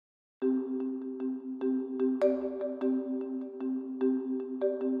One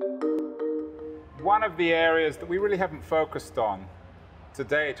of the areas that we really haven't focused on to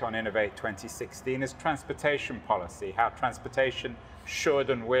date on Innovate 2016 is transportation policy, how transportation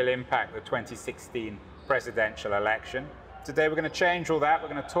should and will impact the 2016 presidential election. Today we're going to change all that. We're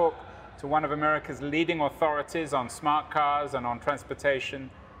going to talk to one of America's leading authorities on smart cars and on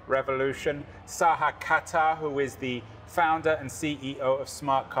transportation revolution, Sahas Katta, who is the founder and CEO of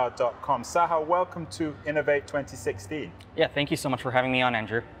smartcar.com. Sahas, welcome to Innovate 2016. Yeah, thank you so much for having me on,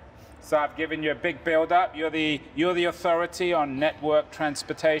 Andrew. So I've given you a big build-up. You're the authority on network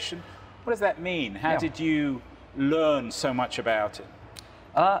transportation. What does that mean? How did you learn so much about it?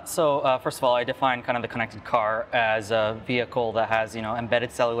 First of all, I define kind of the connected car as a vehicle that has,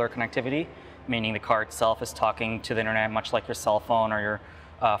 embedded cellular connectivity, meaning the car itself is talking to the internet, much like your cell phone or your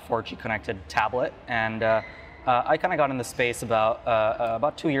 4G connected tablet. And I kind of got in the space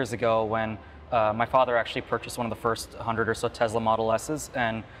about 2 years ago when my father actually purchased one of the first 100 or so Tesla Model S's,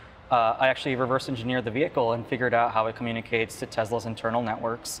 and I actually reverse engineered the vehicle and figured out how it communicates to Tesla's internal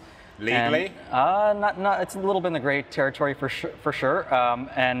networks. Legally? And, it's a little bit in the gray territory for sure.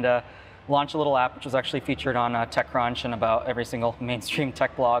 Launched a little app which was actually featured on TechCrunch and about every single mainstream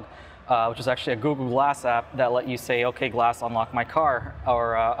tech blog, which is actually a Google Glass app that let you say, "Okay, Glass, unlock my car,"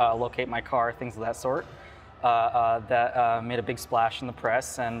 or locate my car, things of that sort. That made a big splash in the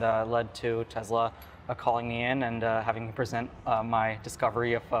press and led to Tesla calling me in and having me present my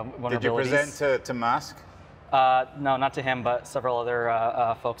discovery of vulnerabilities. Did you present to Musk? No, not to him, but several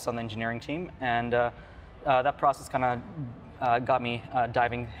other folks on the engineering team. And that process kind of got me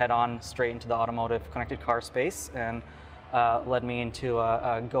diving head-on straight into the automotive connected car space and led me into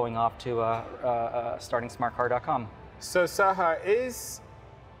going off to starting smartcar.com. So Sahas, is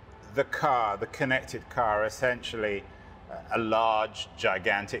the car, the connected car, essentially a large,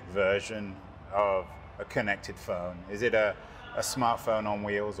 gigantic version of a connected phone? Is it a smartphone on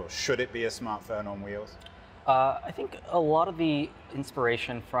wheels, or should it be a smartphone on wheels? I think a lot of the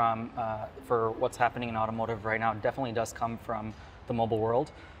inspiration for what's happening in automotive right now definitely does come from the mobile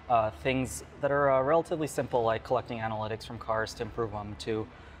world. Things that are relatively simple, like collecting analytics from cars to improve them, to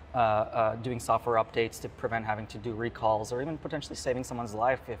doing software updates to prevent having to do recalls, or even potentially saving someone's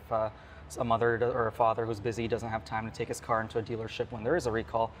life if a mother or a father who's busy doesn't have time to take his car into a dealership when there is a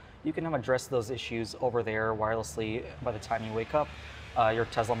recall. You can address those issues over there wirelessly by the time you wake up. Your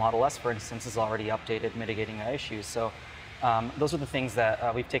Tesla Model S, for instance, is already updated, mitigating issues. So those are the things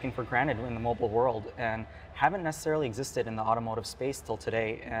that we've taken for granted in the mobile world and haven't necessarily existed in the automotive space till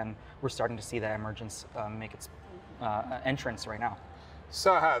today. And we're starting to see that emergence make its entrance right now.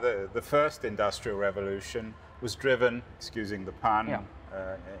 So the first industrial revolution was driven, excusing the pun,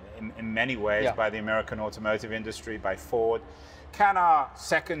 in many ways by the American automotive industry, by Ford. Can our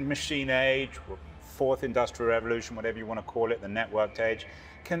second machine age, fourth industrial revolution, whatever you want to call it, the networked age,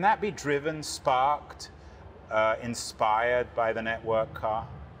 can that be driven, sparked, inspired by the network car?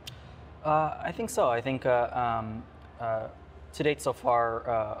 I think so. I think to date so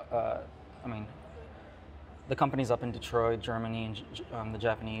far, the companies up in Detroit, Germany, and the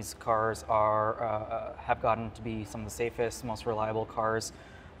Japanese cars have gotten to be some of the safest, most reliable cars.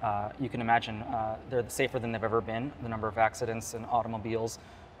 You can imagine they're safer than they've ever been. The number of accidents in automobiles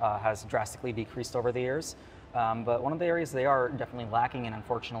has drastically decreased over the years. But one of the areas they are definitely lacking in,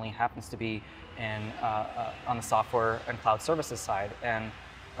 unfortunately, happens to be on the software and cloud services side. And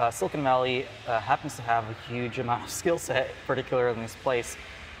Silicon Valley happens to have a huge amount of skill set, particularly in this place.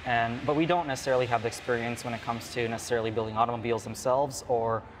 But we don't necessarily have the experience when it comes to necessarily building automobiles themselves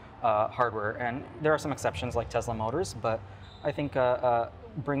or hardware. And there are some exceptions like Tesla Motors, but I think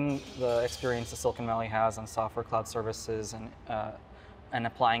bringing the experience that Silicon Valley has on software cloud services and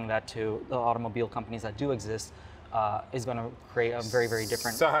applying that to the automobile companies that do exist is going to create a very, very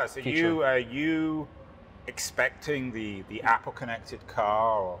different future. Are you expecting the Apple connected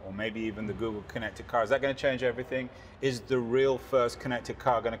car, or maybe even the Google connected car, is that going to change everything? Is the real first connected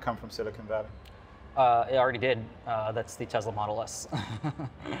car going to come from Silicon Valley? It already did. That's the Tesla Model S.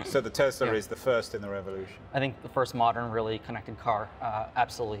 So the Tesla is the first in the revolution? I think the first modern, really connected car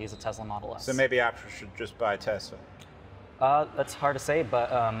absolutely is a Tesla Model S. So maybe Apple should just buy Tesla? That's hard to say,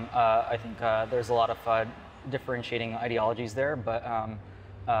 but I think there's a lot of differentiating ideologies there, but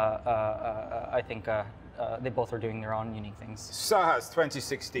I think they both are doing their own unique things. Sahas,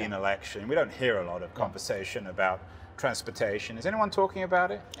 2016 election. We don't hear a lot of conversation about transportation. Is anyone talking about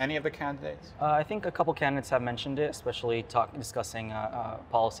it? Any of the candidates? I think a couple candidates have mentioned it, especially discussing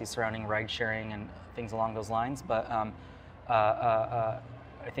policies surrounding ride sharing and things along those lines. But I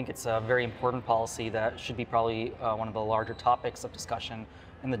think it's a very important policy that should be probably one of the larger topics of discussion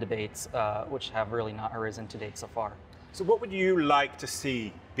in the debates, which have really not arisen to date so far. So what would you like to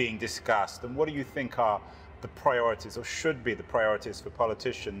see being discussed, and what do you think are the priorities, or should be the priorities, for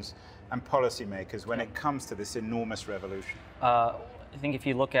politicians and policymakers when it comes to this enormous revolution? I think if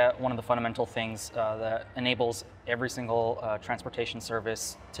you look at one of the fundamental things that enables every single transportation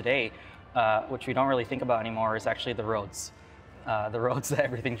service today, which we don't really think about anymore, is actually the roads. The roads that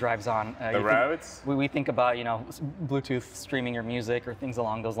everything drives on. The roads? We think about, Bluetooth streaming your music or things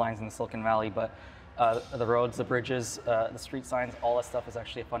along those lines in the Silicon Valley, but the roads, the bridges, the street signs, all that stuff is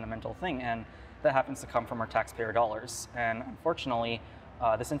actually a fundamental thing, and that happens to come from our taxpayer dollars. And unfortunately,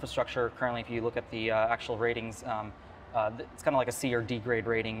 this infrastructure currently, if you look at the actual ratings, it's kind of like a C or D grade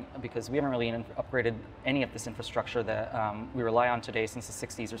rating, because we haven't really upgraded any of this infrastructure that we rely on today since the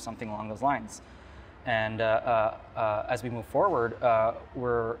 60s or something along those lines. And as we move forward,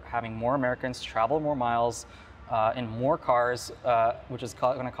 we're having more Americans travel more miles in more cars, which is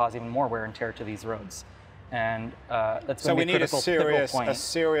going to cause even more wear and tear to these roads. And that's going to be a critical point. A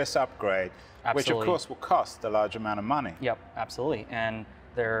serious upgrade, Absolutely. Which of course will cost a large amount of money. Yep, absolutely. And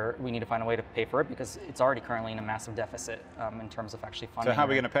we need to find a way to pay for it, because it's already currently in a massive deficit in terms of actually funding. So how are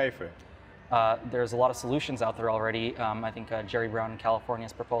we going to pay for it? There's a lot of solutions out there already. I think Jerry Brown in California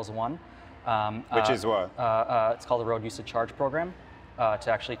has proposed one. Which is what? It's called the Road Usage Charge Program,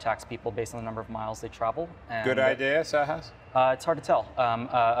 to actually tax people based on the number of miles they travel. And good idea, Sahas? It's hard to tell.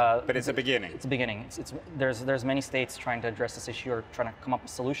 But it's a beginning. It's a beginning. There's many states trying to address this issue, or trying to come up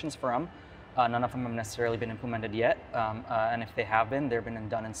with solutions for them. None of them have necessarily been implemented yet, and if they have been, they've been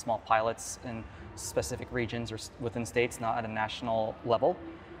done in small pilots in specific regions or within states, not at a national level.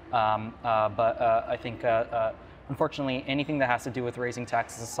 But I think, unfortunately, anything that has to do with raising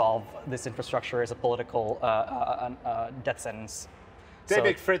taxes to solve this infrastructure is a political death sentence.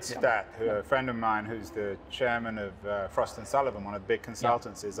 David Fritzstadt, a friend of mine who's the chairman of Frost & Sullivan, one of the big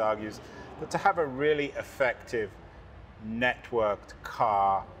consultancies, argues that to have a really effective networked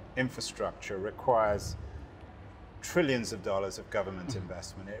car infrastructure requires trillions of dollars of government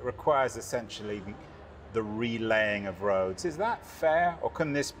investment. It requires essentially the relaying of roads. Is that fair, or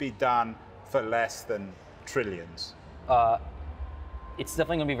can this be done for less than trillions? It's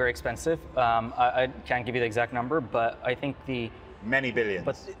definitely going to be very expensive. I can't give you the exact number, but I think many billions.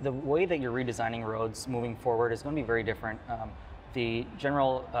 But the way that you're redesigning roads moving forward is going to be very different. The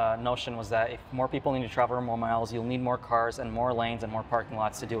general notion was that if more people need to travel more miles, you'll need more cars and more lanes and more parking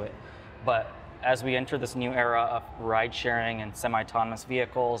lots to do it. But as we enter this new era of ride sharing and semi-autonomous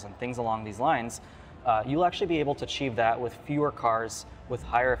vehicles and things along these lines, you'll actually be able to achieve that with fewer cars, with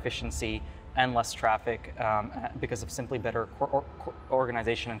higher efficiency and less traffic, because of simply better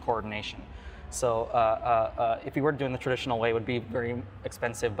organization and coordination. So if you were doing the traditional way, it would be very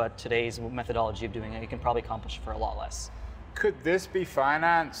expensive, but today's methodology of doing it, you can probably accomplish for a lot less. Could this be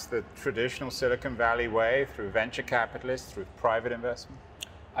financed the traditional Silicon Valley way, through venture capitalists, through private investment?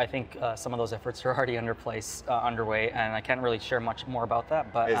 I think some of those efforts are already underway, and I can't really share much more about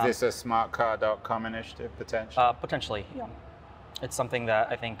that. But is this a smartcar.com initiative, potentially? Potentially, yeah. It's something that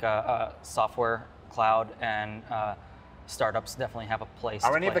I think software, cloud, and startups definitely have a place.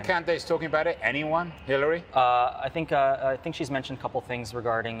 Are any of the candidates talking about it? Anyone? Hillary? I think she's mentioned a couple things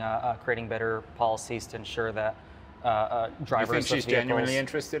regarding creating better policies to ensure that drivers. You think she's genuinely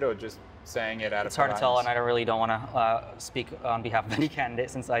interested, or just saying it out of It's hard to tell, and I really don't want to speak on behalf of any candidate,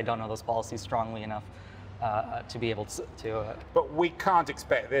 since I don't know those policies strongly enough to be able to. But we can't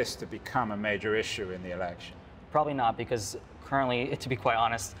expect this to become a major issue in the election. Probably not, because currently, to be quite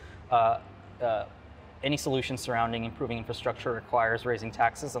honest, any solution surrounding improving infrastructure requires raising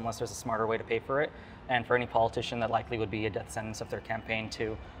taxes unless there's a smarter way to pay for it. And for any politician, that likely would be a death sentence of their campaign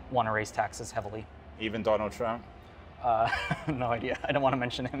to want to raise taxes heavily. Even Donald Trump? No idea. I don't want to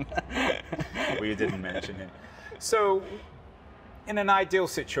mention him. Well, you didn't mention him. So, in an ideal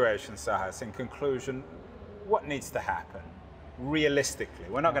situation, Sahas, in conclusion, what needs to happen? Realistically,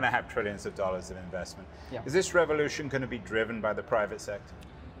 we're not going to have trillions of dollars of investment. Is this revolution going to be driven by the private sector?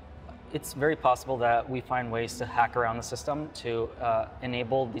 It's very possible that we find ways to hack around the system to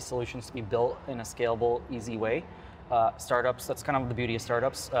enable these solutions to be built in a scalable, easy way. Startups, that's kind of the beauty of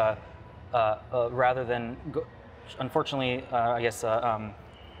startups. Rather than, unfortunately, I guess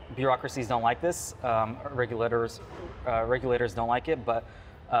bureaucracies don't like this. Regulators don't like it, but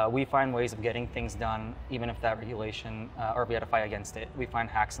we find ways of getting things done, even if that regulation, or we had to fight against it. We find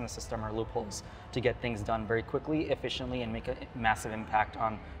hacks in the system or loopholes to get things done very quickly, efficiently, and make a massive impact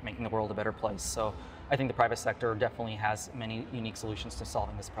on making the world a better place. So I think the private sector definitely has many unique solutions to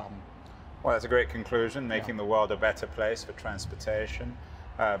solving this problem. Well, that's a great conclusion, making the world a better place for transportation.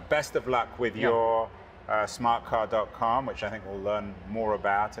 Best of luck with your smartcar.com, which I think we'll learn more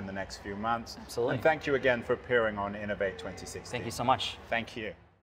about in the next few months. Absolutely. And thank you again for appearing on Innovate 2016. Thank you so much. Thank you.